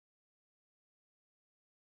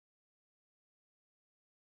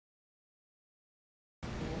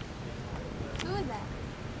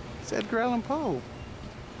It's Edgar Allen Poe.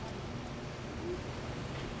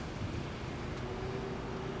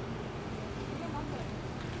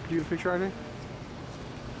 You get a picture right here?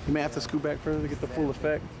 You may have to scoot back further to get the full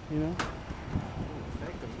effect, you know?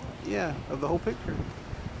 Yeah, of the whole picture.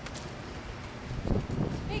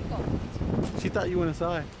 She thought you went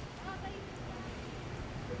inside.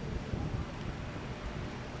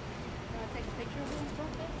 Take a picture of him real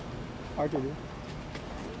quick? Arthur did.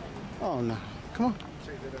 Oh no. Come on.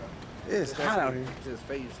 Check it out. It's hot out here. It's his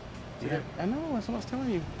face. Yeah, I know, that's what I was telling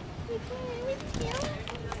you.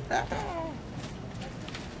 Now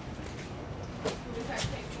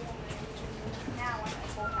I'm at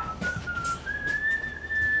full house.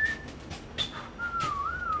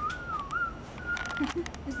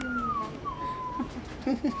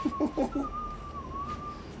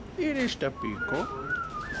 It is the pico.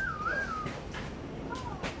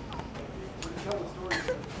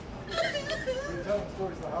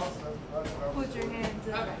 Put your hands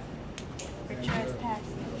up. For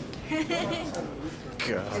trespassing.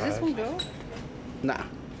 God. Does this one go? Nah.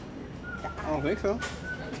 I don't think so.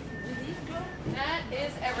 That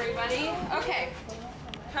is everybody. Okay.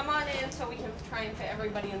 Come on in so we can try and fit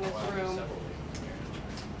everybody in this room.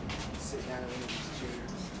 Sit down in these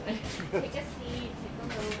chairs. Take a seat, take a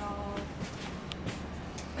load off.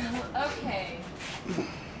 Okay.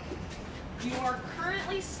 You are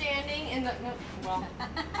currently standing in the, no, well,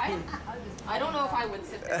 I don't know if I would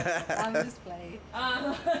sit there. I'm just playing.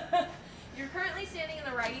 You're currently standing in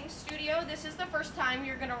the writing studio. This is the first time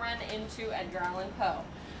you're going to run into Edgar Allan Poe.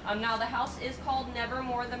 Now the house is called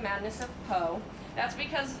Nevermore, the Madness of Poe. That's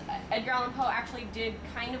because Edgar Allan Poe actually did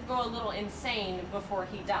kind of go a little insane before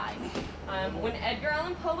he died. When Edgar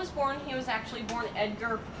Allan Poe was born, he was actually born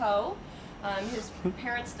Edgar Poe. His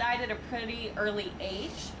parents died at a pretty early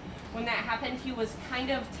age. When that happened, he was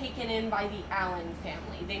kind of taken in by the Allen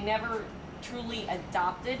family. They never truly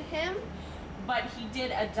adopted him, but he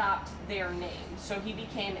did adopt their name. So he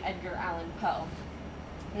became Edgar Allan Poe.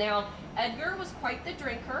 Now, Edgar was quite the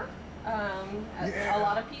drinker. A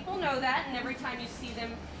lot of people know that, and every time you see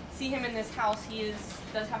him in this house, he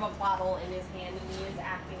does have a bottle in his hand, and he is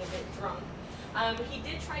acting a bit drunk. He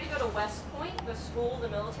did try to go to West Point, the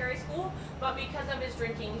military school, but because of his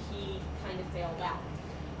drinking, he kind of failed out.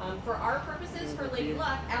 For our purposes, for Lady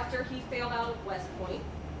Luck, after he failed out of West Point,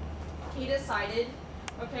 he decided,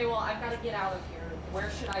 okay, well, I've got to get out of here. Where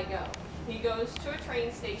should I go? He goes to a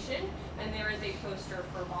train station, and there is a poster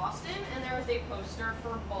for Boston, and there is a poster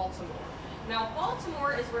for Baltimore. Now,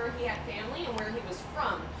 Baltimore is where he had family and where he was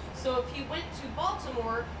from. So if he went to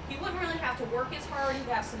Baltimore, he wouldn't really have to work as hard. He'd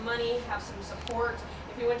have some money, have some support.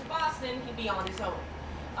 If he went to Boston, he'd be on his own.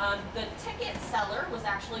 The ticket seller was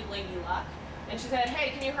actually Lady Luck. And she said,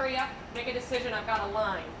 hey, can you hurry up? Make a decision, I've got a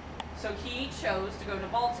line. So he chose to go to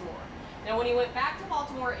Baltimore. Now when he went back to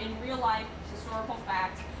Baltimore, in real life, historical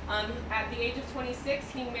fact, at the age of 26,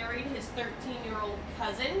 he married his 13-year-old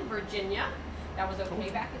cousin, Virginia. That was okay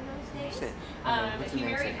back in those days. He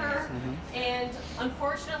married her, and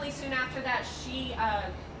unfortunately soon after that, she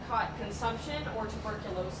caught consumption or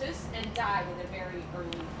tuberculosis and died at a very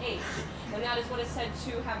early age. And that is what is said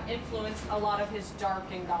to have influenced a lot of his dark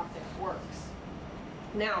and gothic works.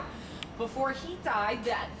 Now, before he died,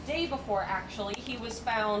 that day before actually, he was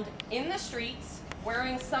found in the streets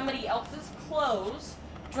wearing somebody else's clothes,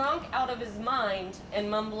 drunk out of his mind,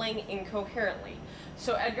 and mumbling incoherently.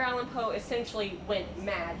 So Edgar Allan Poe essentially went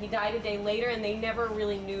mad. He died a day later, and they never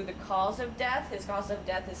really knew the cause of death. His cause of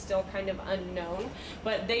death is still kind of unknown,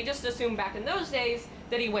 but they just assumed back in those days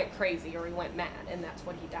that he went crazy or he went mad, and that's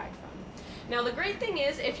what he died from. Now the great thing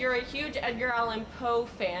is, if you're a huge Edgar Allan Poe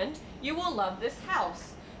fan, you will love this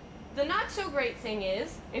house. The not so great thing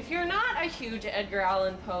is, if you're not a huge Edgar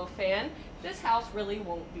Allan Poe fan, this house really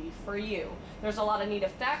won't be for you. There's a lot of neat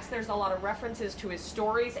effects, there's a lot of references to his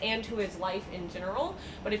stories and to his life in general,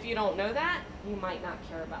 but if you don't know that, you might not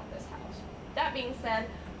care about this house. That being said,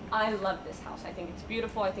 I love this house. I think it's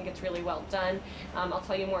beautiful, I think it's really well done. I'll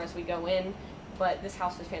tell you more as we go in, but this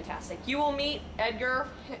house is fantastic. You will meet Edgar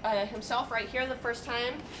himself right here the first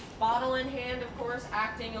time, bottle in hand, of course,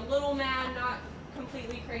 acting a little mad, not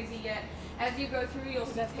completely crazy yet. As you go through, you'll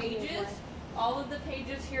see pages. All of the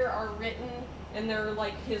pages here are written, and they're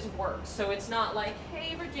like his works. So it's not like,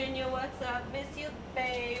 hey Virginia, what's up, miss you,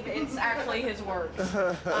 babe. It's actually his works.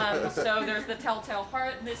 So there's the Telltale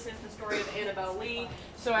Heart. This is the story of Annabelle Lee.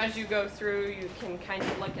 So as you go through, you can kind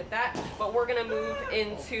of look at that. But we're gonna move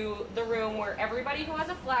into the room where everybody who has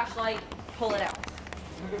a flashlight, pull it out.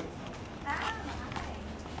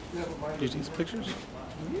 Use these pictures?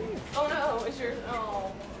 Yeah. Oh no, it's yours.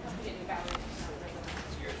 Oh, I'm getting batteries.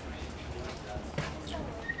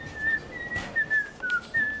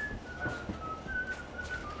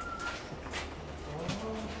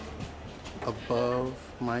 above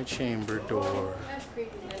my chamber door. That's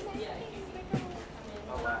creepy.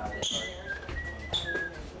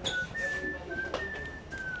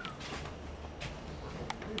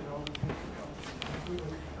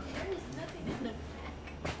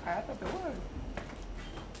 At the door.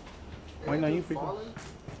 Wait, no, you people.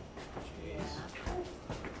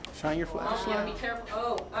 Shine your Oh, yeah, flashlight. be careful.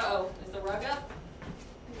 Oh, uh-oh. Is the rug up?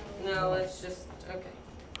 No, it's just, okay.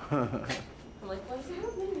 I'm like, what's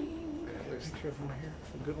happening? Picture of my hair.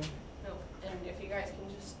 A good one. No, and if you guys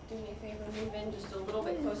can just do me a favor, move in just a little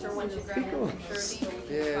bit closer once you grab your picture. So we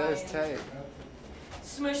can Yeah, try that's and tight.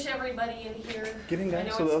 smush everybody in here. Getting I down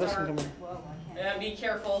know so the it's others can dark. come in. Yeah, be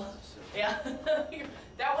careful. Yeah,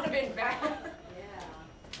 that would have been bad. Yeah.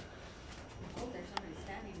 Oh, there's somebody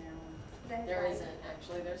standing there. There isn't,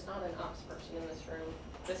 actually. There's not an ops person in this room.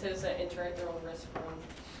 This is an enter at their own risk room.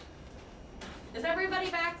 Is everybody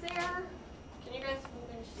back there? Can you guys move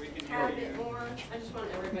in just a tad bit more? I just want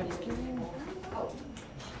everybody to be able. Oh,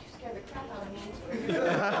 you scared the crap out of me.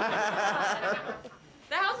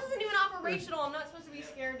 The house isn't even operational. I'm not supposed to be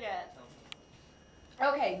scared yet.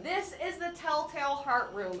 Okay, this is the Telltale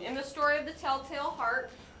Heart room. In the story of the Telltale Heart,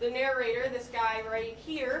 the narrator, this guy right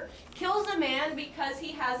here, kills a man because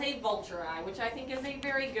he has a vulture eye, which I think is a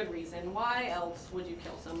very good reason. Why else would you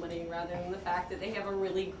kill somebody rather than the fact that they have a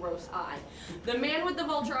really gross eye? The man with the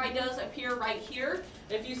vulture eye does appear right here.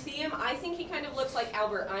 If you see him, I think he kind of looks like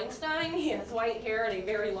Albert Einstein. He has white hair and a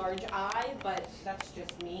very large eye, but that's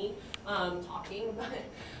just me talking.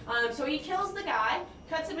 So he kills the guy,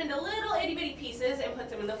 cuts him into little itty-bitty pieces, and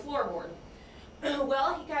puts him in the floorboard.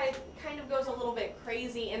 Well, he kind of goes a little bit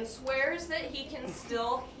crazy and swears that he can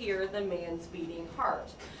still hear the man's beating heart.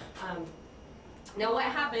 Now what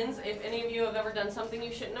happens if any of you have ever done something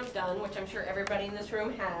you shouldn't have done, which I'm sure everybody in this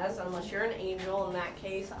room has, unless you're an angel. In that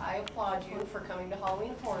case, I applaud you for coming to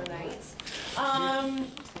Halloween Horror Nights.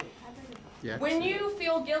 Yeah, When you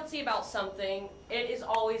feel guilty about something, it is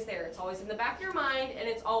always there. It's always in the back of your mind, and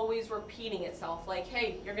it's always repeating itself. Like,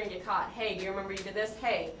 hey, you're going to get caught. Hey, do you remember you did this?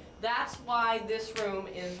 Hey. That's why this room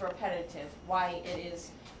is repetitive, why it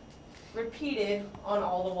is repeated on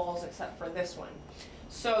all the walls except for this one.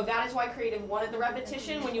 So that is why creative wanted the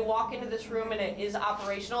repetition. When you walk into this room and it is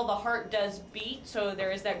operational, the heart does beat, so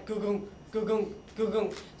there is that goo-goom, goo-goom,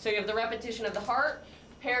 goo-goom. So you have the repetition of the heart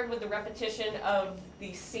paired with the repetition of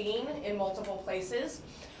the scene in multiple places.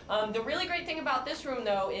 The really great thing about this room,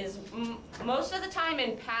 though, is most of the time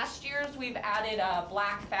in past years we've added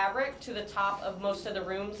black fabric to the top of most of the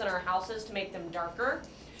rooms in our houses to make them darker.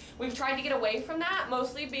 We've tried to get away from that,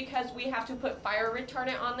 mostly because we have to put fire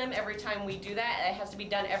retardant on them every time we do that. It has to be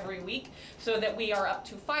done every week so that we are up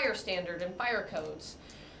to fire standard and fire codes.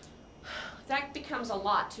 That becomes a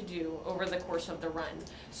lot to do over the course of the run.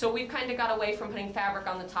 So we've kind of got away from putting fabric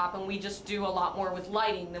on the top, and we just do a lot more with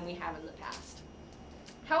lighting than we have in the past.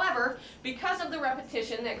 However, because of the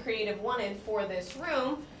repetition that creative wanted for this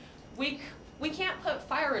room, we can't put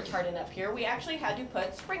fire retardant up here. We actually had to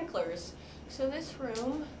put sprinklers. So this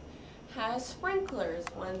room has sprinklers.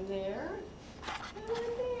 One there, and one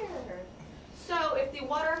there. So if the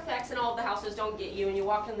water effects in all of the houses don't get you, and you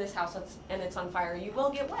walk in this house and it's on fire, you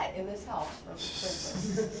will get wet in this house from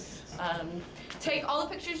sprinklers. Take all the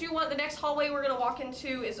pictures you want. The next hallway we're going to walk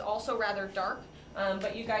into is also rather dark.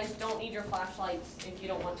 But you guys don't need your flashlights if you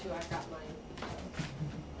don't want to. I've got mine.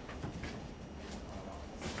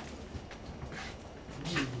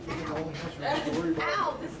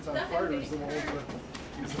 Ow, this It's is on nothing fire. big.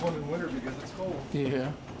 It's the one in winter because it's cold.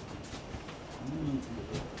 Yeah.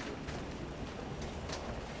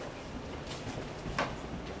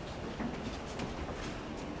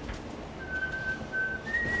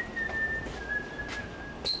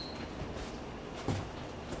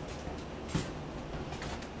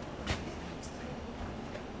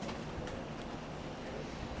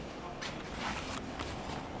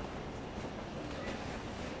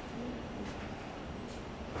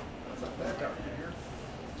 It's not that dark in here.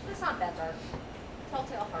 It's not that dark.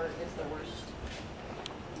 Telltale Heart is the worst.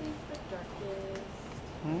 It's the darkest.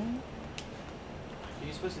 Hmm? Are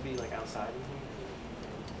you supposed to be like outside in here?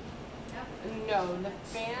 No, the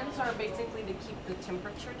fans are basically to keep the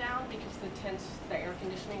temperature down because the air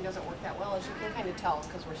conditioning doesn't work that well, as you can kind of tell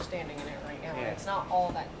because we're standing in it right now. Yeah. It's not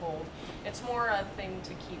all that cold. It's more a thing to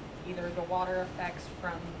keep either the water effects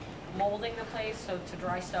from molding the place, so to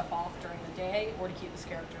dry stuff off during the day, or to keep the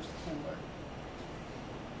characters cooler.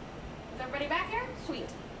 Is everybody back here? Sweet.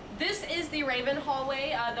 This is the Raven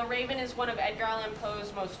hallway. The Raven is one of Edgar Allan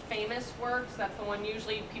Poe's most famous works. That's the one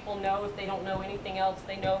usually people know if they don't know anything else.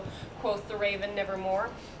 They know, quote, the Raven, Nevermore.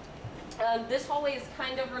 This hallway is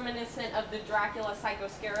kind of reminiscent of the Dracula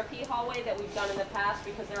Psychoscarapy hallway that we've done in the past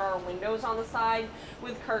because there are windows on the side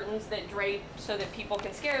with curtains that drape so that people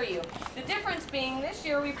can scare you. The difference being this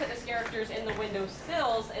year we put the characters in the window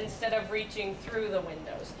sills instead of reaching through the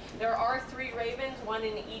windows. There are 3 ravens, 1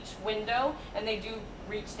 in each window, and they do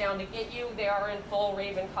reach down to get you. They are in full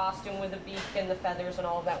raven costume with the beak and the feathers and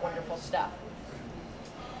all of that wonderful stuff.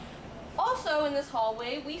 Also in this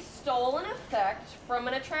hallway, we stole an effect from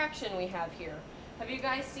an attraction we have here. Have you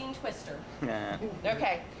guys seen Twister? Nah.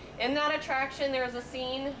 Okay. In that attraction, there's a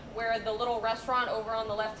scene where the little restaurant over on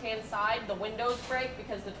the left-hand side, the windows break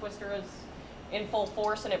because the Twister is in full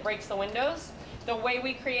force and it breaks the windows. The way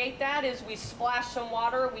we create that is we splash some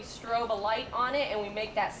water, we strobe a light on it, and we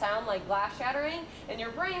make that sound like glass shattering, and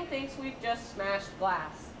your brain thinks we've just smashed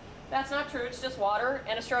glass. That's not true, it's just water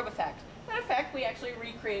and a strobe effect. That effect we actually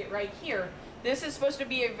recreate right here. This is supposed to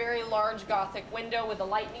be a very large Gothic window with a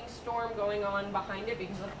lightning storm going on behind it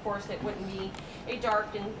because of course it wouldn't be a dark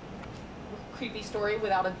and creepy story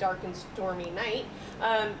without a dark and stormy night.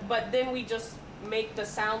 But then we just make the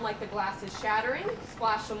sound like the glass is shattering,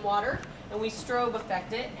 splash some water, and we strobe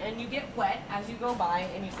effect it, and you get wet as you go by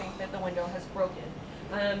and you think that the window has broken.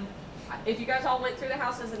 If you guys all went through the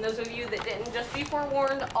houses, and those of you that didn't, just be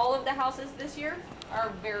forewarned, all of the houses this year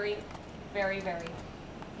are very, very, very,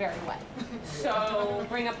 very wet. So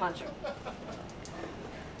bring a poncho.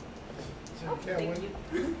 So you can't win.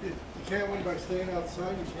 You can't win by staying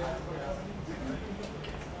outside. You can't.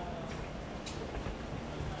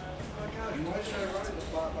 Why should I run in the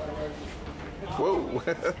spot by right? Whoa.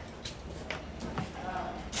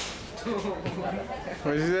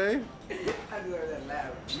 What did you say? I do that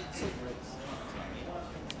loud.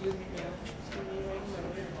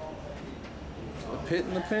 The pit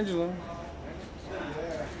and the pendulum.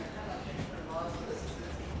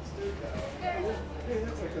 Hey,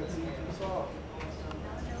 that's like that scene from Saw.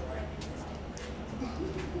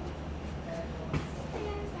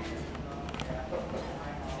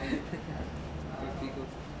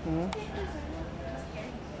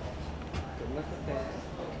 Good luck with that.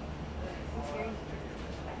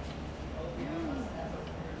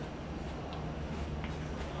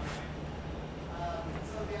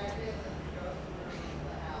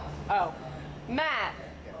 Oh, Matt.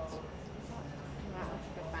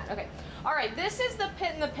 Okay. All right. This is the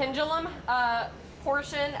pit and the pendulum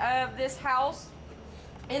portion of this house.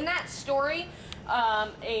 In that story,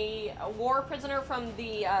 a war prisoner from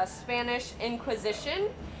the Spanish Inquisition,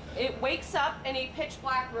 it wakes up in a pitch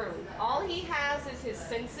black room. All he has is his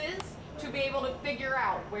senses to be able to figure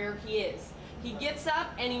out where he is. He gets up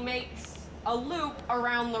and he makes a loop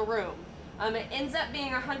around the room. It ends up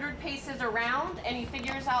being 100 paces around, and he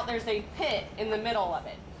figures out there's a pit in the middle of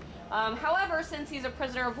it. However, since he's a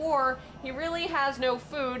prisoner of war, he really has no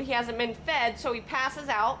food. He hasn't been fed, so he passes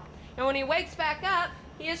out. And when he wakes back up,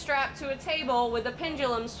 he is strapped to a table with a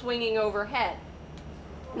pendulum swinging overhead.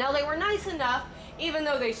 Now, they were nice enough, even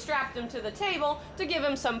though they strapped him to the table, to give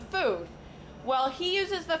him some food. Well, he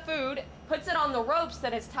uses the food, puts it on the ropes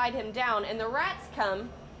that has tied him down, and the rats come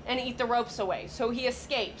and eat the ropes away. So he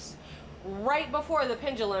escapes right before the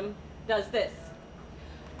pendulum does this.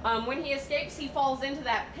 When he escapes, he falls into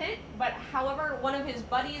that pit, but however, one of his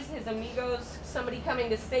buddies, his amigos, somebody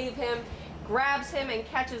coming to save him, grabs him and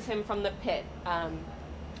catches him from the pit.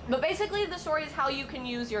 But basically, the story is how you can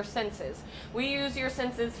use your senses. We use your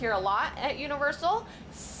senses here a lot at Universal.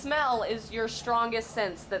 Smell is your strongest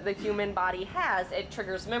sense that the human body has. It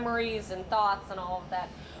triggers memories and thoughts and all of that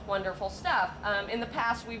wonderful stuff. In the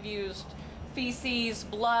past, we've used feces,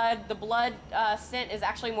 blood. The blood scent is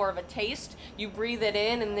actually more of a taste. You breathe it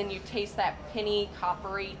in and then you taste that penny,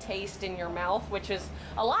 coppery taste in your mouth, which is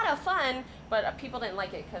a lot of fun, but people didn't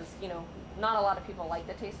like it because, you know, not a lot of people like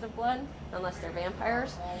the taste of blood unless they're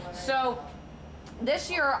vampires. So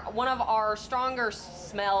this year, one of our stronger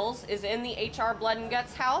smells is in the HR Blood and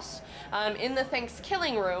Guts house. In the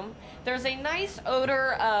Thanksgiving room, there's a nice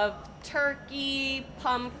odor of turkey,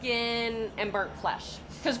 pumpkin, and burnt flesh.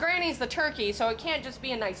 Because Granny's the turkey, so it can't just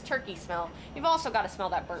be a nice turkey smell. You've also got to smell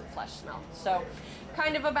that burnt flesh smell. So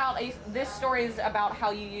kind of about, this story is about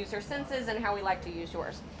how you use your senses and how we like to use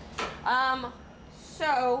yours.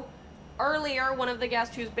 So earlier, one of the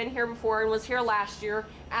guests who's been here before and was here last year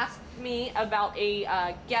asked me about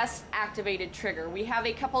a guest activated trigger. We have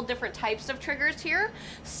a couple different types of triggers here.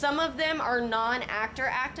 Some of them are non-actor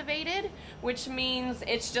activated, which means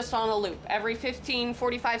it's just on a loop. Every 15,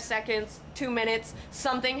 45 seconds, 2 minutes,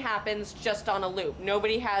 something happens just on a loop.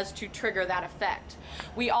 Nobody has to trigger that effect.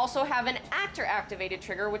 We also have an actor activated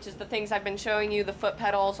trigger, which is the things I've been showing you, the foot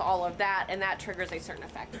pedals, all of that, and that triggers a certain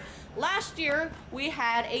effect. Last year, we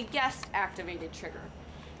had a guest activated trigger.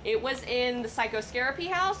 It was in the Psychoscarapy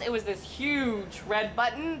house. It was this huge red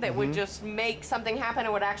button that would just make something happen.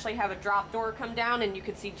 It would actually have a drop door come down and you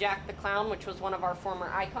could see Jack the Clown, which was one of our former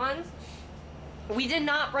icons. We did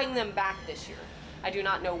not bring them back this year. I do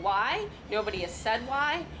not know why. Nobody has said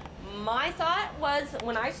why. My thought was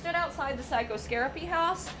when I stood outside the Psychoscarapy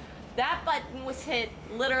house, that button was hit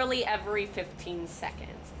literally every 15 seconds.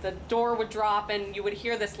 The door would drop and you would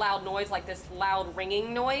hear this loud noise, like this loud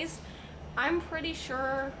ringing noise. I'm pretty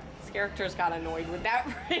sure characters got annoyed with that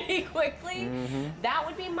pretty quickly. That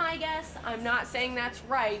would be my guess. I'm not saying that's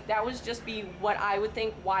right. That would just be what I would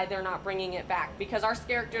think why they're not bringing it back. Because our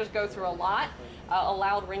characters go through a lot. A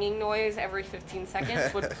loud ringing noise every 15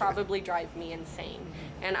 seconds would probably drive me insane.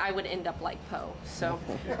 And I would end up like Poe. So,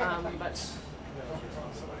 but...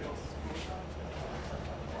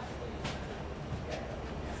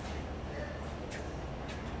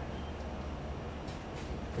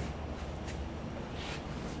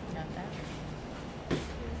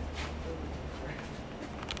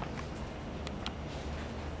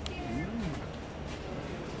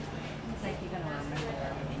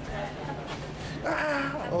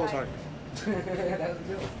 Oh, sorry.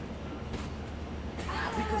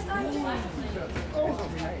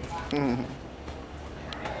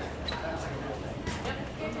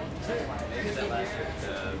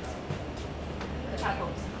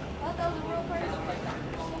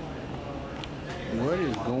 What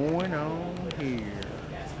is going on here?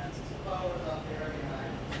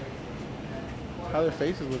 How their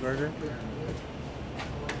faces look, Arthur?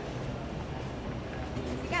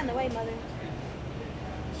 You got in the way, Mother.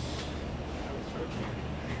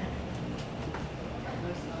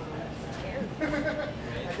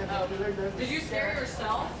 Did you scare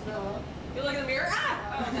yourself? No. You look in the mirror?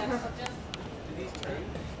 Ah! Oh, that's just... Do these turn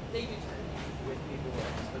They do turn. with people who are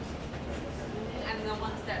supposed to? And the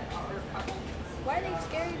ones that are coupled. Why are they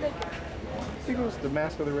scary looking? I think it was the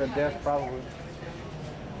Mask of the Red Death, probably.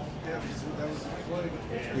 That was funny.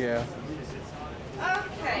 Yeah.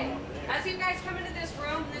 Okay. As you guys come into this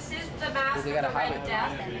room, this is the Mask of the Red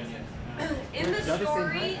Death. In the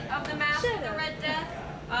story of the Mask of the Red Death,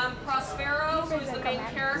 Prospero, who's the main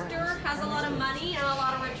character, has a lot of money and a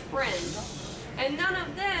lot of rich friends. And none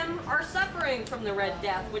of them are suffering from the Red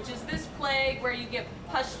Death, which is this plague where you get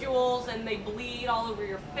pustules and they bleed all over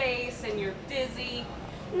your face and you're dizzy.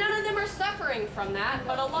 None of them are suffering from that,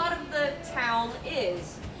 but a lot of the town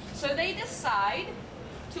is. So they decide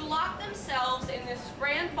to lock themselves in this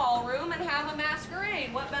grand ballroom and have a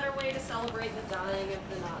masquerade. What better way to celebrate the dying of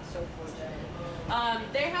the not so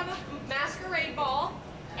fortunate? They have a masquerade ball,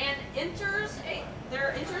 and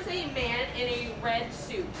there enters a man in a red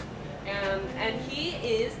suit, and he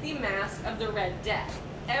is the Mask of the Red Death.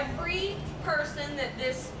 Every person that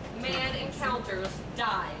this man encounters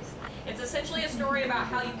dies. It's essentially a story about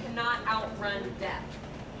how you cannot outrun death.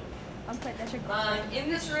 I'm putting that shit In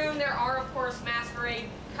this room, there are, of course, masquerade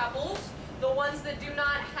couples. The ones that do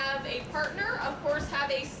not have a partner, of course, have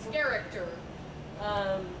a character.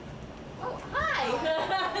 Oh,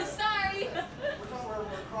 hi! Sorry!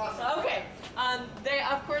 Okay. They,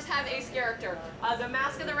 of course, have a character. The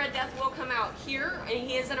Mask of the Red Death will come out here, and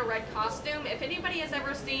he is in a red costume. If anybody has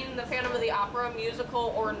ever seen the Phantom of the Opera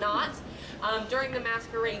musical or not, during the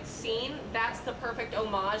masquerade scene, that's the perfect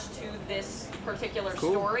homage to this particular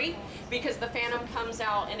story, because the Phantom comes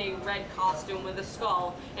out in a red costume with a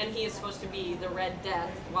skull, and he is supposed to be the Red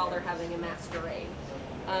Death while they're having a masquerade.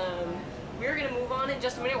 We're going to move on in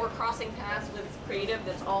just a minute. We're crossing paths with creative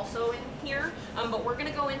that's also in here, but we're going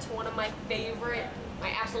to go into one of my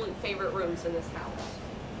absolute favorite rooms in this house.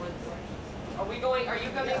 Are you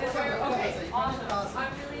coming this way? Okay, awesome.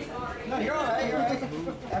 I'm really sorry. No, you're all right, you're all right.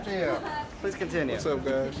 After you. Please continue. What's up,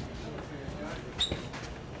 guys?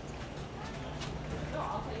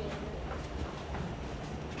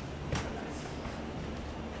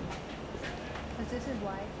 Is this his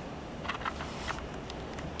wife?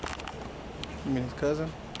 You mean his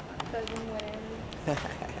cousin? Cousin, whatever.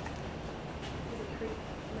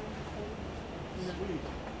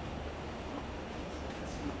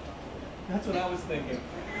 That's what I was thinking.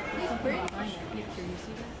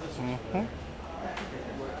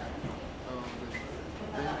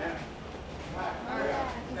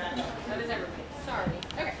 That is everybody. Sorry.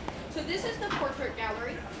 Okay. So this is the portrait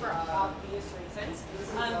gallery for obvious reasons.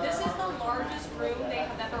 This is the largest room they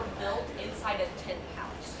have ever built inside a tent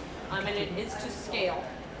house. And it is to scale.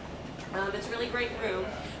 It's a really great room.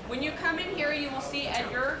 When you come in here, you will see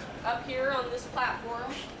Edgar up here on this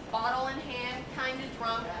platform, bottle in hand, kind of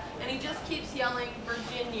drunk, and he just keeps yelling,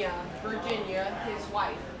 Virginia, Virginia, his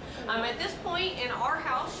wife. At this point in our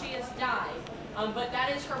house, she has died, but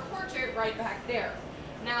that is her portrait right back there.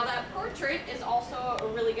 Now that portrait is also a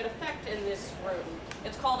really good effect in this room.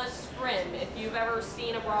 It's called a scrim. If you've ever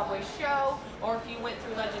seen a Broadway show, or if you went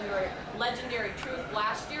through Legendary Truth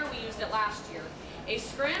last year, we used it last year. A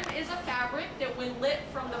scrim is a fabric that when lit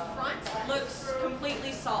from the front looks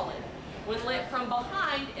completely solid. When lit from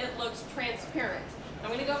behind, it looks transparent. I'm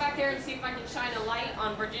going to go back there and see if I can shine a light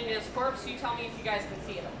on Virginia's corpse. You tell me if you guys can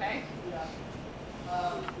see it, okay? You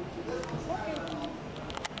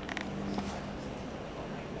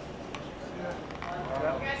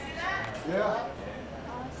guys see that? Yeah.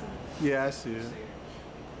 Yeah, I see it.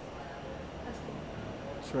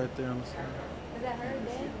 It's right there on the side. Is that her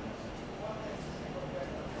dead?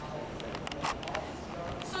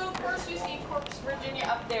 So of course you see Corpse Virginia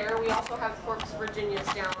up there. We also have Corpse Virginias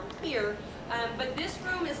down here. But this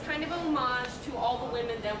room is kind of a homage to all the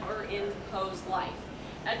women that were in Poe's life.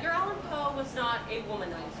 Edgar Allan Poe was not a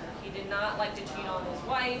womanizer. He did not like to cheat on his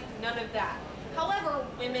wife, none of that. However,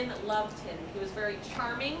 women loved him. He was very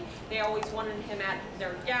charming. They always wanted him at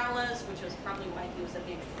their galas, which was probably why he was a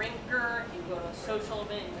big drinker. He would go to a social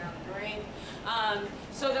event and grab a drink.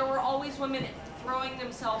 So there were always women throwing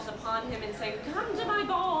themselves upon him and saying, come to my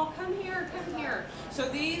ball, come here, come here. So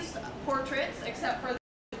these portraits, except for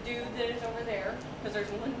the dude that is over there, because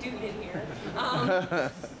there's one dude in here,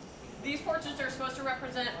 these portraits are supposed to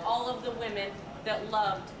represent all of the women that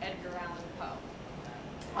loved Edgar Allan Poe.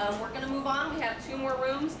 We're going to move on. We have 2 more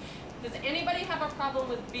rooms. Does anybody have a problem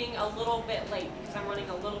with being a little bit late? Because I'm running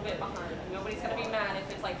a little bit behind. Nobody's going to be mad if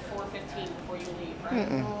it's like 4:15 before you leave, right?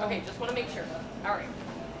 Okay, just want to make sure. All right.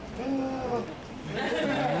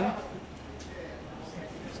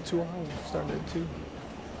 It's 2 hours. Started at 2.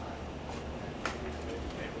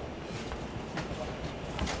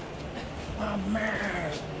 Oh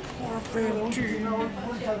man, 4:15.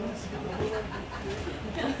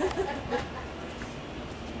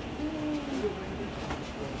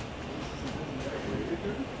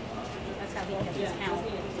 That's how he ended his count.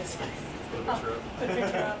 I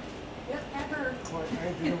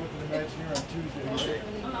had dinner with an Imagineer on Tuesday.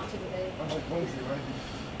 I'm like Wednesday, right?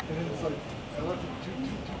 And then it's like, I left at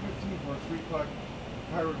 2:15 for a 3 o'clock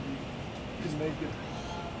pyro beat. Couldn't make it.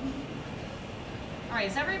 All right,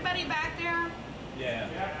 is everybody back there? Yeah.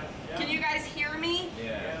 Can you guys hear me?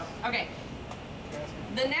 Yeah. Okay.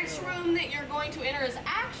 The next room that you're going to enter is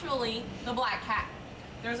actually the Black Cat.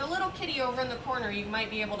 There's a little kitty over in the corner. You might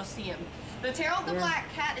be able to see him. The Tale of the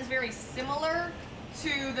Black Cat is very similar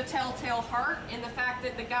to the Telltale Heart in the fact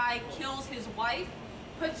that the guy kills his wife,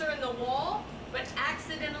 puts her in the wall, but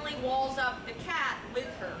accidentally walls up the cat with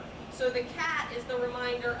her. So the cat is the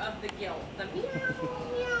reminder of the guilt. The meow,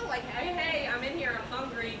 meow, like, hey, hey, I'm in here, I'm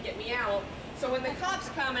hungry, get me out. So when the cops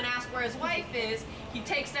come and ask where his wife is, he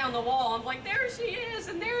takes down the wall and like, there she is,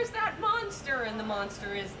 and there's that monster, and the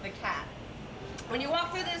monster is the cat. When you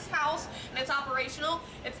walk through this house and it's operational,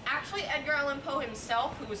 it's actually Edgar Allan Poe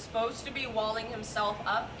himself who was supposed to be walling himself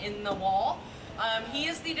up in the wall. He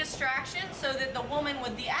is the distraction so that the woman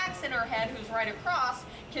with the axe in her head who's right across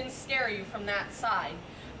can scare you from that side.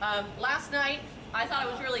 Last night, I thought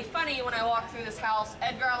it was really funny when I walked through this house.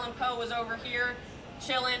 Edgar Allan Poe was over here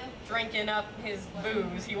chilling, drinking up his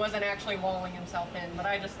booze. He wasn't actually walling himself in, but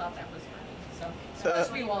I just thought that was funny. So he's supposed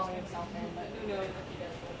to be walling himself in, but who knows if he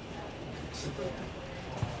does.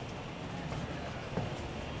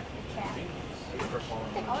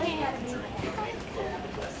 All he had to do.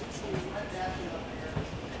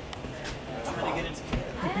 Trying to get into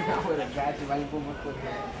I would have got you right before my foot.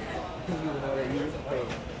 You would know that you was afraid.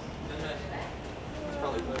 It's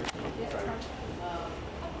probably better.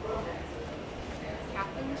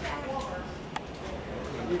 Captain Jack.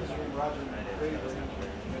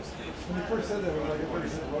 When you first said that, I was like, I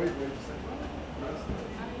first said Roy Bridge.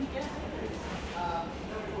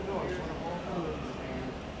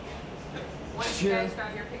 Once you guys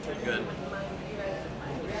grab your pictures, you guys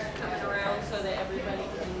coming around so that everybody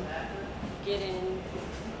can get in.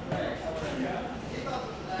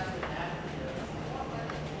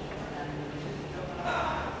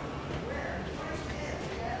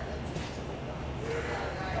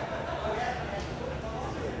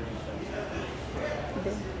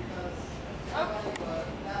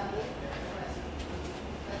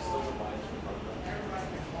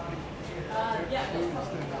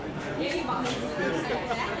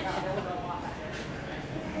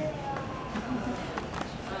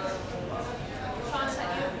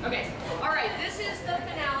 Okay, all right, this is the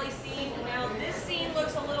finale scene. Now, this scene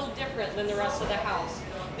looks a little different than the rest of the house.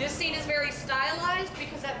 This scene is very stylized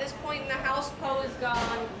because at this point in the house, Poe has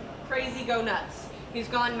gone crazy, go nuts. He's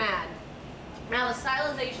gone mad. Now, the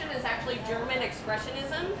stylization is actually German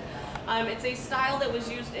Expressionism. It's a style that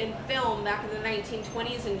was used in film back in the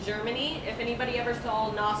 1920s in Germany. If anybody ever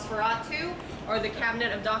saw Nosferatu or The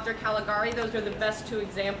Cabinet of Dr. Caligari, those are the best two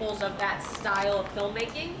examples of that style of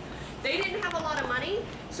filmmaking. They didn't have a lot of money,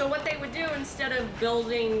 so what they would do instead of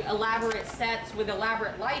building elaborate sets with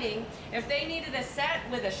elaborate lighting, if they needed a set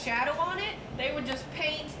with a shadow on it, they would just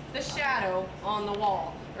paint the shadow on the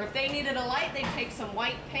wall. Or if they needed a light, they'd take some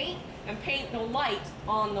white paint and paint the light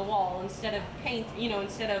on the wall instead of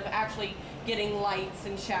instead of actually getting lights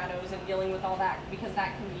and shadows and dealing with all that, because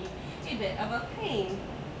that can be a bit of a pain.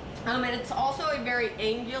 And it's also a very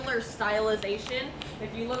angular stylization.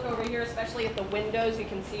 If you look over here, especially at the windows, you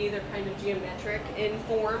can see they're kind of geometric in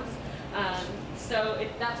forms.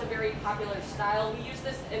 That's a very popular style. We used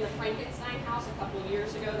this in the Frankenstein house a couple of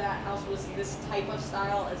years ago. That house was this type of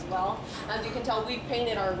style as well. As you can tell, we've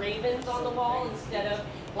painted our ravens on the wall instead of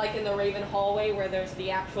like in the Raven hallway where there's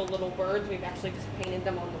the actual little birds. We've actually just painted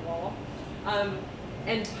them on the wall.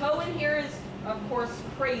 And Poe in here is, of course,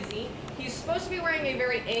 crazy. He's supposed to be wearing a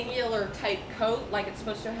very angular type coat, like it's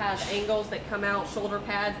supposed to have angles that come out, shoulder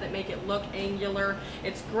pads that make it look angular.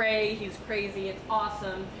 It's gray, he's crazy, it's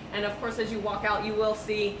awesome. And of course, as you walk out, you will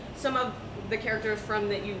see some of the characters from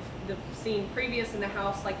that you've seen previous in the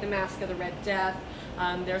house, like the Mask of the Red Death.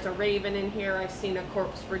 There's a raven in here. I've seen a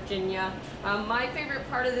corpse Virginia. My favorite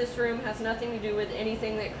part of this room has nothing to do with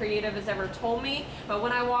anything that creative has ever told me, but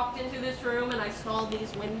when I walked into this room and I saw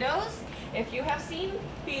these windows, if you have seen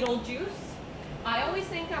Beetlejuice, I always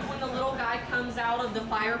think of when the little guy comes out of the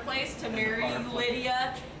fireplace to marry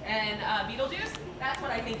Lydia and Beetlejuice. That's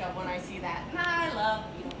what I think of when I see that. And I love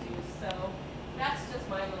Beetlejuice, so that's just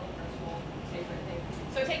my little personal favorite thing.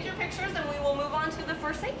 So take your pictures and we will move on to the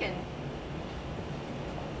Forsaken.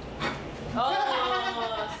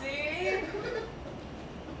 Oh, see?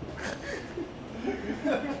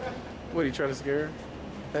 What, are you trying to scare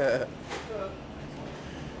her?